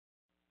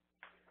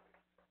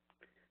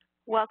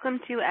Welcome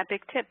to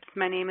Epic Tips.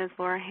 My name is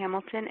Laura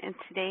Hamilton, and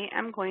today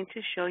I'm going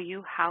to show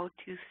you how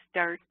to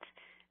start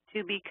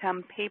to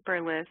become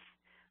paperless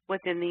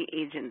within the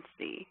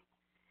agency.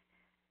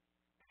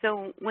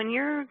 So when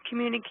you're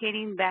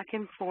communicating back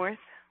and forth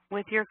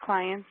with your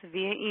clients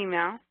via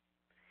email,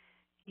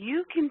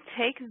 you can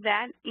take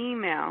that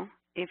email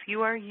if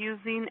you are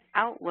using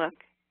Outlook,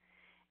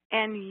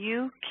 and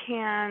you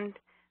can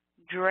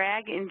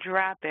drag and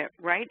drop it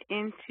right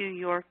into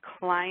your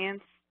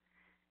client's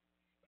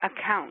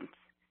account.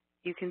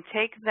 You can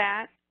take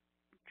that,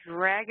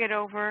 drag it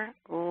over,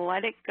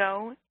 let it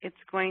go. It's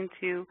going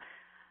to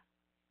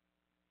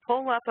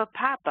pull up a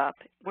pop-up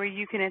where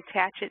you can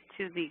attach it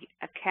to the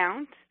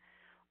account,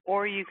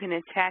 or you can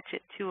attach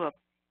it to an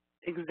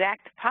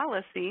exact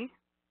policy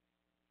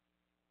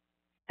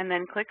and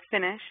then click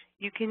Finish.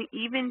 You can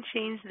even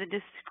change the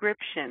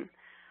description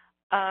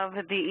of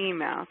the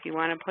email. If you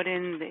want to put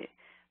in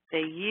the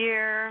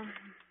year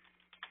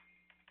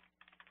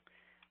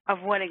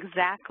of what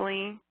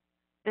exactly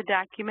the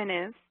document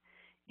is,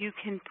 you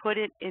can put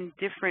it in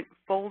different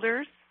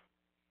folders.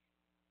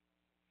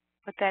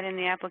 Put that in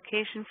the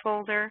application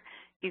folder.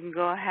 You can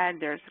go ahead,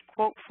 there's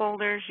quote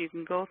folders. You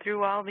can go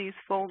through all these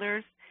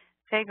folders,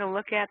 take a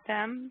look at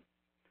them.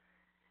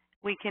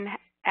 We can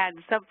add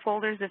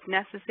subfolders if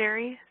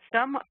necessary.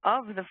 Some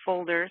of the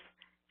folders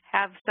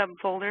have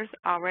subfolders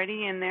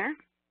already in there,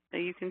 so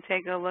you can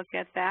take a look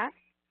at that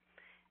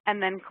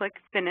and then click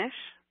Finish.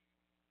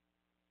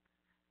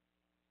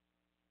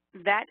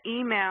 That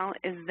email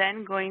is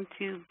then going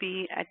to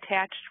be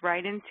attached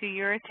right into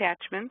your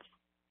attachments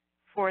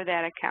for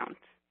that account.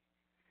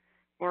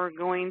 We're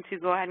going to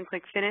go ahead and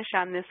click Finish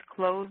on this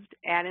closed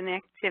add-in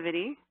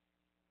activity,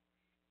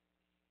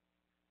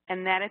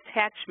 and that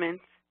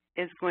attachment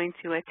is going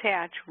to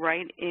attach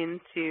right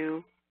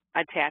into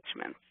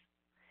Attachments.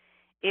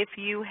 If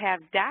you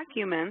have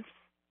documents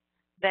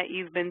that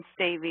you've been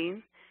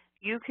saving,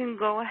 you can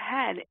go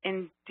ahead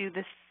and do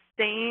the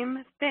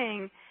same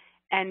thing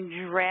and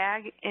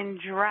drag and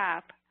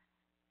drop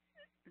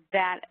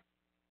that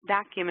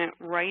document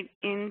right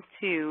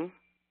into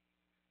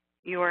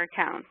your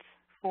account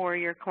for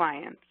your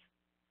clients.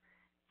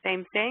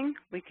 Same thing,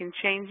 we can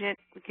change it,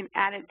 we can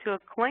add it to a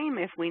claim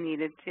if we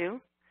needed to.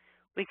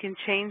 We can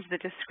change the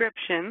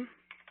description.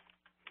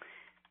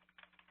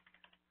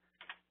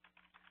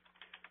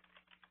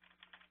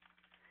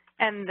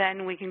 And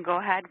then we can go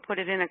ahead and put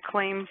it in a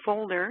claim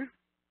folder.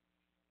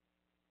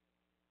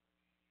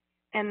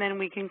 And then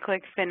we can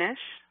click Finish,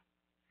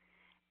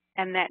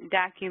 and that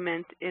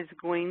document is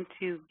going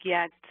to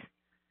get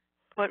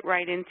put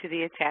right into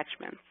the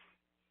attachments.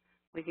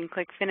 We can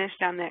click Finish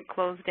on that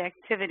closed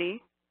activity,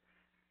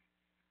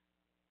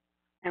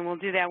 and we'll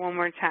do that one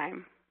more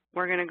time.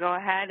 We're going to go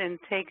ahead and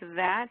take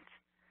that,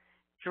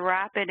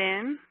 drop it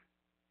in.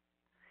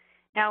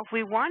 Now, if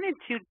we wanted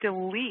to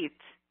delete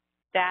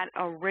that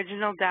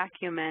original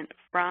document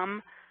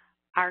from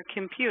our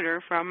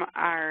computer, from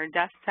our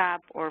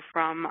desktop, or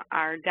from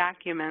our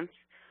documents,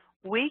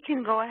 we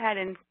can go ahead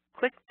and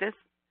click this,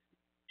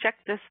 check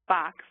this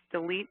box,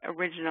 Delete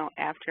Original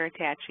after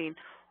attaching,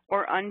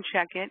 or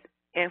uncheck it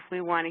if we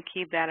want to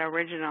keep that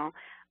original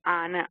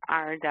on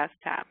our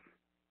desktop.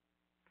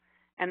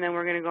 And then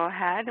we're going to go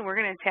ahead and we're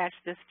going to attach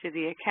this to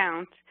the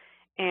account,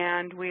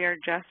 and we are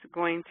just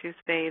going to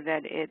say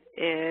that it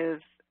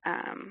is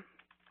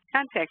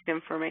contact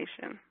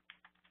information.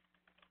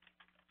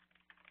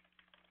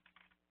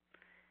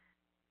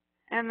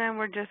 And then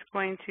we're just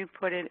going to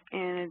put it in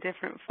a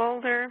different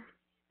folder,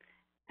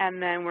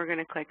 and then we're going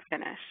to click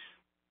Finish.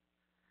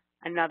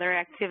 Another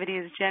activity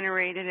is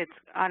generated. It's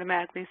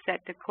automatically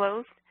set to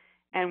closed,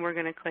 and we're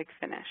going to click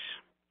Finish.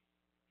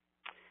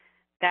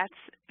 That's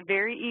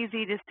very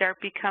easy to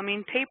start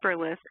becoming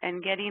paperless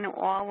and getting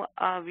all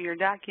of your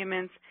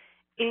documents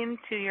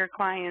into your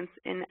clients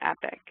in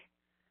Epic.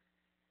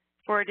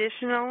 For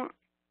additional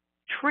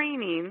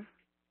training,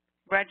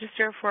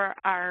 register for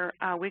our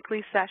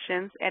weekly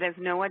sessions at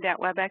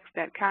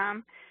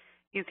asnoa.webex.com.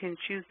 You can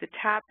choose the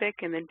topic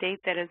and the date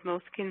that is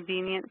most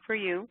convenient for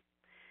you.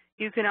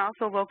 You can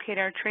also locate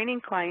our training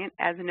client,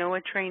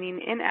 Asnoa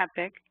Training in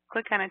Epic.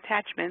 Click on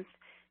Attachments,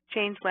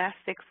 change last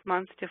 6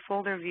 months to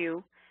folder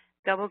view.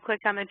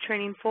 Double-click on the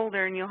training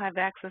folder, and you'll have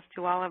access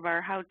to all of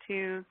our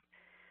how-tos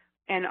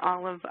and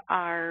all of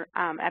our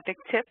Epic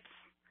tips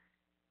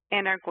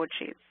and our quote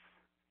sheets.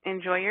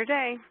 Enjoy your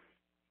day.